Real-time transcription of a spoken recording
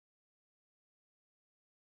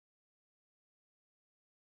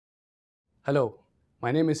Hello,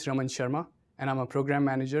 my name is Raman Sharma and I'm a program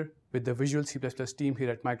manager with the Visual C++ team here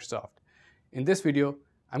at Microsoft. In this video,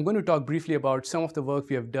 I'm going to talk briefly about some of the work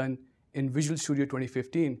we have done in Visual Studio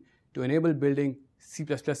 2015 to enable building C++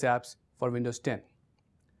 apps for Windows 10.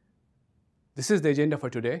 This is the agenda for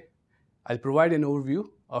today. I'll provide an overview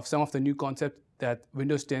of some of the new concepts that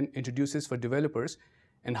Windows 10 introduces for developers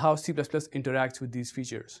and how C++ interacts with these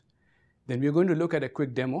features. Then we're going to look at a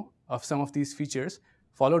quick demo of some of these features,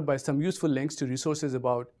 followed by some useful links to resources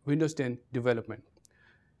about Windows 10 development.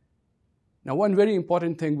 Now, one very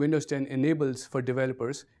important thing Windows 10 enables for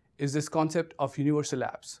developers is this concept of universal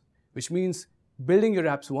apps, which means building your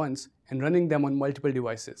apps once and running them on multiple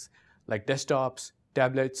devices, like desktops,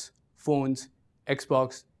 tablets, phones,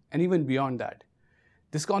 Xbox, and even beyond that.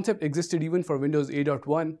 This concept existed even for Windows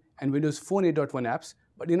 8.1 and Windows Phone 8.1 apps,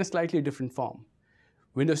 but in a slightly different form.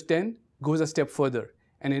 Windows 10 goes a step further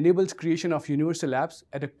and enables creation of universal apps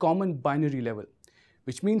at a common binary level,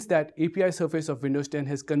 which means that API surface of Windows 10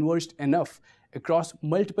 has converged enough across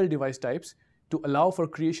multiple device types to allow for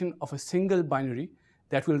creation of a single binary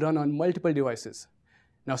that will run on multiple devices.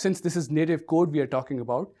 Now, since this is native code we are talking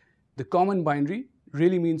about, the common binary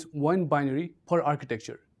really means one binary per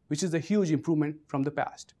architecture, which is a huge improvement from the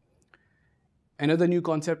past. Another new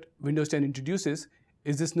concept Windows 10 introduces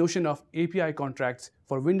is this notion of API contracts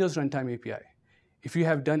for Windows Runtime API. If you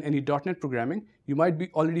have done any .NET programming, you might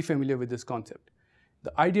be already familiar with this concept.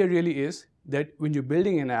 The idea really is that when you're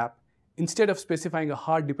building an app, instead of specifying a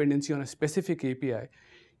hard dependency on a specific API,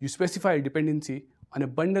 you specify a dependency on a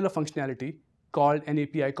bundle of functionality called an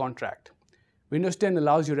API contract. Windows 10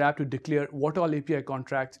 allows your app to declare what all API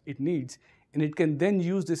contracts it needs, and it can then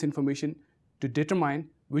use this information to determine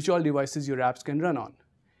which all devices your apps can run on.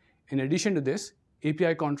 In addition to this,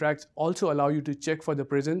 API contracts also allow you to check for the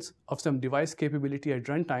presence of some device capability at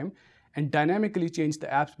runtime and dynamically change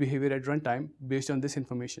the app's behavior at runtime based on this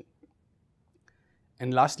information.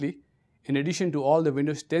 And lastly, in addition to all the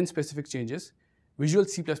Windows 10 specific changes, Visual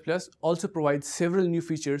C++ also provides several new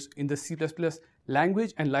features in the C++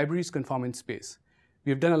 language and libraries conformance space.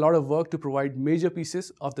 We have done a lot of work to provide major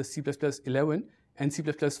pieces of the C++ 11 and C++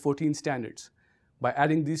 14 standards. By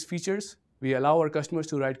adding these features, we allow our customers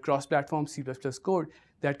to write cross-platform C++ code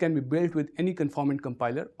that can be built with any conformant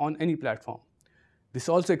compiler on any platform. This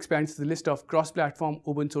also expands the list of cross-platform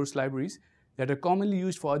open source libraries that are commonly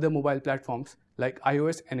used for other mobile platforms like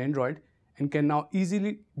iOS and Android and can now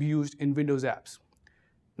easily be used in Windows apps.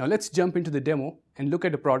 Now let's jump into the demo and look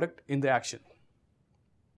at the product in the action.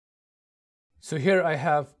 So here I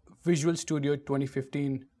have Visual Studio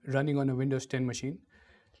 2015 running on a Windows 10 machine.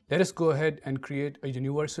 Let us go ahead and create a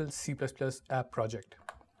universal C++ app project.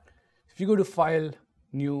 If you go to File,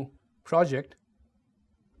 New, Project,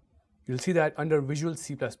 you'll see that under Visual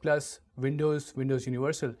C++, Windows, Windows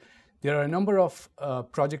Universal, there are a number of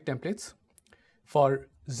project templates for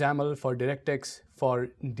XAML, for DirectX, for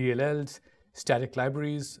DLLs, static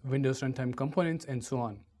libraries, Windows Runtime Components, and so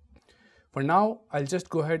on. For now, I'll just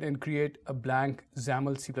go ahead and create a blank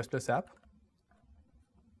XAML C++ app.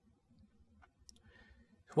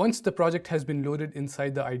 Once the project has been loaded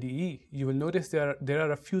inside the IDE, you will notice there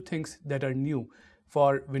are a few things that are new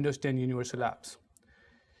for Windows 10 Universal Apps.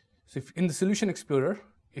 So in the Solution Explorer,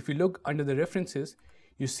 if you look under the references,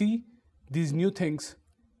 you see these new things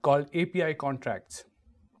called API contracts.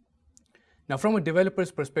 Now, from a developer's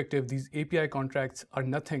perspective, these API contracts are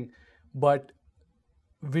nothing but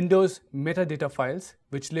Windows metadata files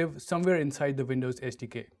which live somewhere inside the Windows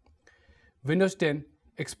SDK. Windows 10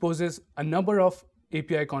 exposes a number of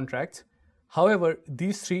API contracts. However,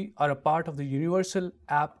 these three are a part of the universal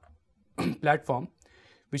app platform,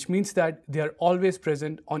 which means that they are always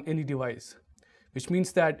present on any device, which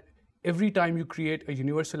means that every time you create a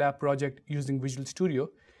universal app project using Visual Studio,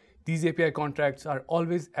 these API contracts are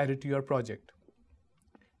always added to your project.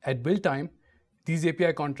 At build time, these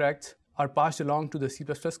API contracts are passed along to the C++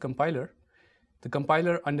 compiler. The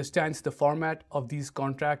compiler understands the format of these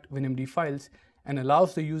contract WinMD files and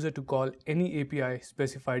allows the user to call any API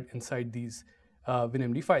specified inside these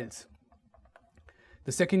WinMD files.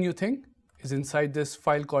 The second new thing is inside this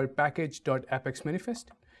file called package.appxmanifest.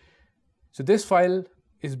 So this file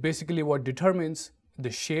is basically what determines the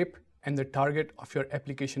shape and the target of your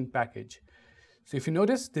application package. So if you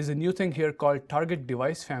notice, there's a new thing here called target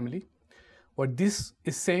device family. What this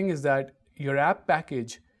is saying is that your app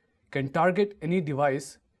package can target any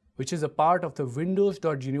device which is a part of the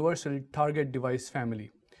Windows.Universal target device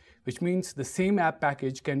family, which means the same app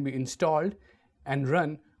package can be installed and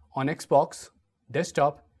run on Xbox,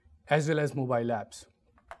 desktop, as well as mobile apps.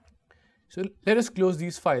 So let us close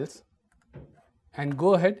these files and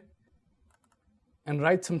go ahead and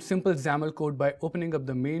write some simple XAML code by opening up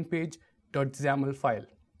the main page.xaml file.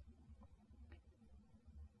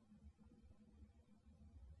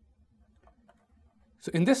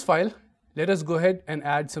 So in this file, let us go ahead and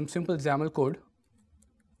add some simple XAML code.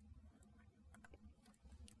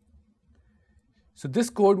 So this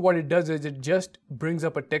code, what it does is it just brings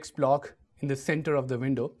up a text block in the center of the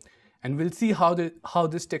window, and we'll see how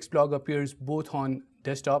this text block appears both on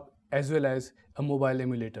desktop as well as a mobile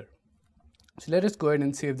emulator. So let us go ahead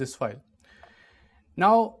and save this file.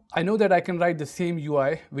 Now I know that I can write the same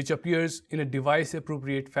UI which appears in a device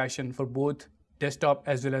appropriate fashion for both desktop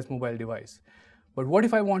as well as mobile device. But what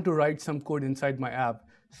if I want to write some code inside my app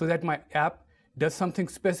so that my app does something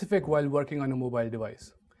specific while working on a mobile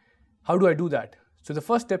device? How do I do that? So the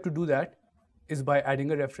first step to do that is by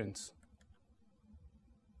adding a reference.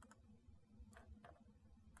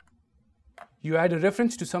 You add a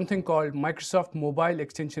reference to something called Microsoft Mobile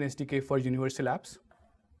Extension SDK for Universal Apps.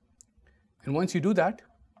 And once you do that,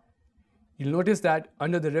 you'll notice that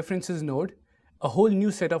under the References node, a whole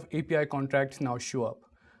new set of API contracts now show up.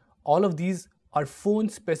 All of these are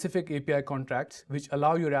phone-specific API contracts which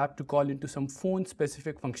allow your app to call into some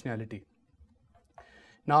phone-specific functionality.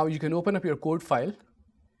 Now you can open up your code file,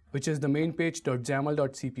 which is the main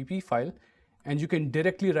page.xaml.cpp file, and you can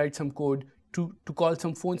directly write some code to call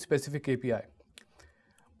some phone-specific API.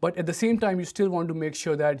 But at the same time, you still want to make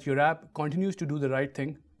sure that your app continues to do the right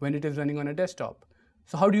thing when it is running on a desktop.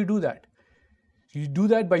 So how do you do that? You do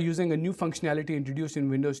that by using a new functionality introduced in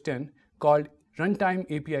Windows 10 called Runtime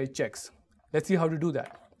API Checks. Let's see how to do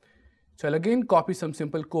that. So I'll again copy some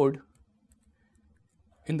simple code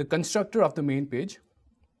in the constructor of the main page.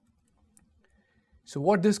 So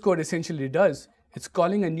what this code essentially does, it's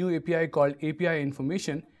calling a new API called API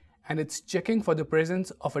information, and it's checking for the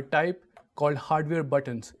presence of a type called hardware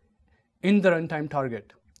buttons in the runtime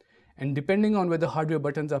target. And depending on whether hardware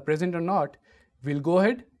buttons are present or not, we'll go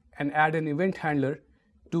ahead and add an event handler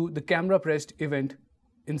to the camera pressed event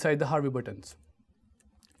inside the hardware buttons.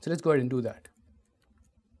 So let's go ahead and do that.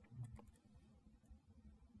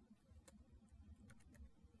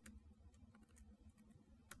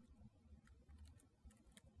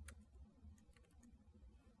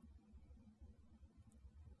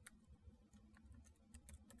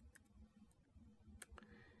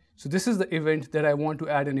 So this is the event that I want to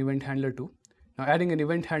add an event handler to. Now adding an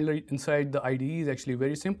event handler inside the IDE is actually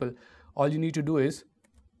very simple. All you need to do is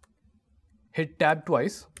hit tab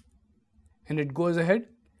twice, and it goes ahead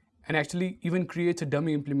and actually even creates a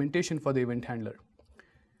dummy implementation for the event handler.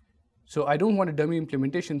 So I don't want a dummy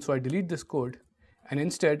implementation, so I delete this code, and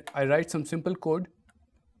instead I write some simple code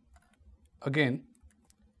again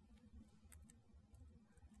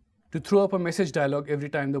to throw up a message dialog every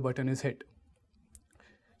time the button is hit.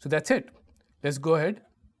 So that's it. Let's go ahead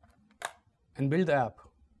and build the app.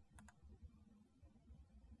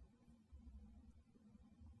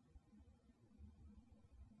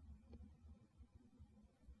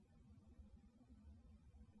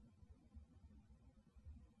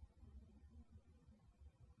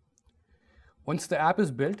 Once the app is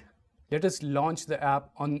built, let us launch the app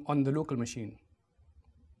on the local machine.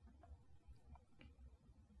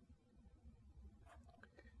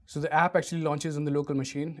 So the app actually launches on the local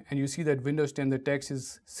machine, and you see that Windows 10, the text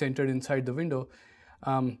is centered inside the window.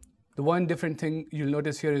 The one different thing you'll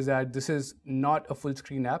notice here is that this is not a full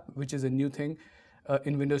screen app, which is a new thing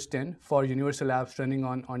in Windows 10 for universal apps running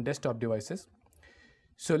on desktop devices.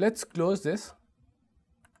 So let's close this.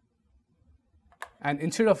 And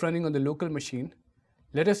instead of running on the local machine,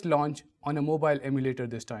 let us launch on a mobile emulator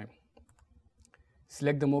this time.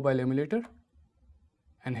 Select the mobile emulator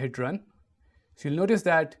and hit run. So you'll notice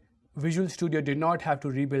that Visual Studio did not have to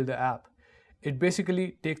rebuild the app. It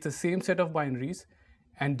basically takes the same set of binaries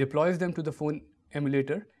and deploys them to the phone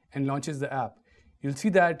emulator and launches the app. You'll see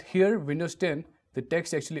that here, Windows 10, the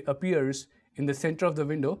text actually appears in the center of the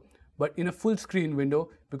window, but in a full screen window,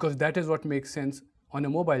 because that is what makes sense on a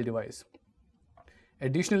mobile device.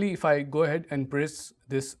 Additionally, if I go ahead and press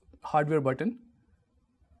this hardware button,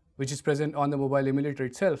 which is present on the mobile emulator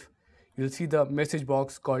itself, you'll see the message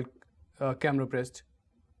box called camera pressed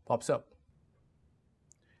pops up.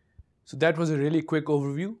 So that was a really quick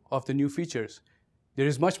overview of the new features. There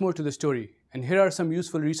is much more to the story, and here are some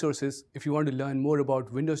useful resources if you want to learn more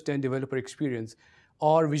about Windows 10 developer experience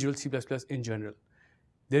or Visual C++ in general.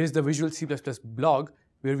 There is the Visual C++ blog,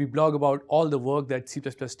 where we blog about all the work that C++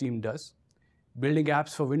 team does. Building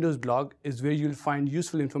Apps for Windows blog is where you'll find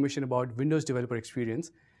useful information about Windows developer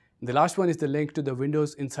experience. And the last one is the link to the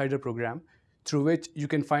Windows Insider program, through which you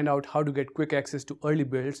can find out how to get quick access to early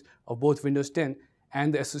builds of both Windows 10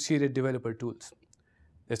 and the associated developer tools.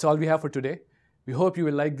 That's all we have for today. We hope you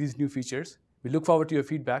will like these new features. We look forward to your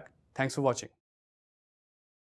feedback. Thanks for watching.